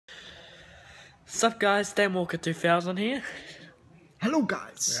Sup guys, Stan Walker 2000 here. Hello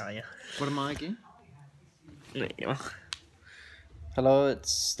guys! Where are you? What am I again? There you are. Hello,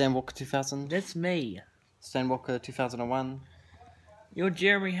 it's Stan Walker 2000. That's me. Stan Walker 2001. You're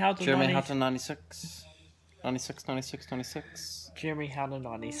Jeremy Houghton. Jeremy Houghton 96. 96. Jeremy Houghton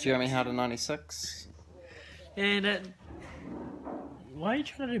 96. Jeremy Houghton 96. And why are you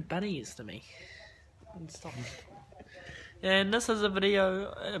trying to do bunnies to me? Stop. And this is a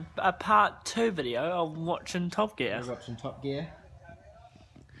video, a part 2 video of watching Top Gear. We're watching Top Gear.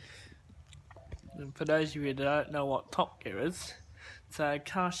 And for those of you who don't know what Top Gear is, it's a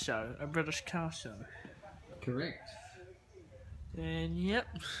car show, a British car show. Correct. And yep.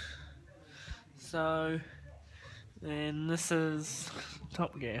 So, and this is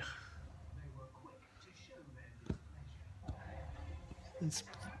Top Gear. It's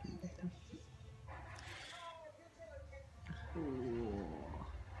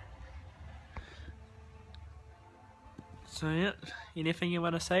so yeah, anything you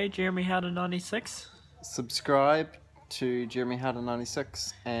want to say, Jeremy Houghton 96? Subscribe to Jeremy Houghton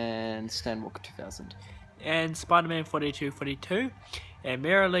 96 and Stan Walker 2000. And Spider-Man 4242 and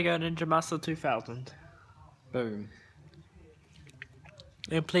Mirror Lego Ninja Master 2000. Boom.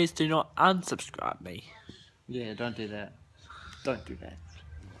 And please do not unsubscribe me. Yeah, don't do that. Don't do that.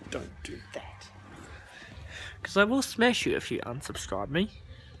 Don't do that. Because I will smash you if you unsubscribe me.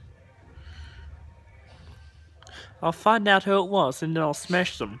 I'll find out who it was and then I'll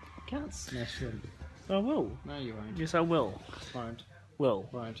smash them. You can't smash him. I will. No, you won't. Yes, I will. Won't. Will.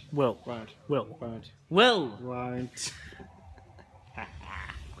 Won't. Will. Won't. Will. Won't. Will. Won't.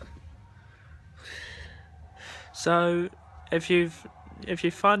 So, if you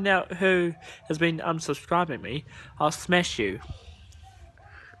find out who has been unsubscribing me, I'll smash you.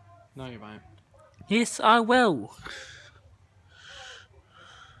 No, you won't. Yes, I will.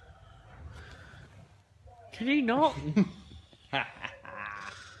 Can you not?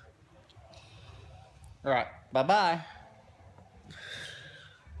 Alright, bye-bye.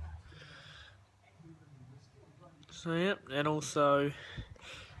 So, yep, and also,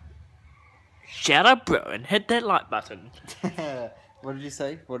 shout out bro and hit that like button. What did you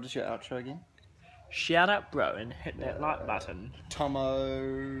say? What is your outro again? Shout out bro and hit that like button.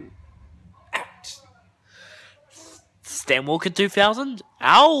 Tomo out. Stan Walker 2000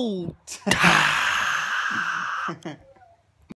 out.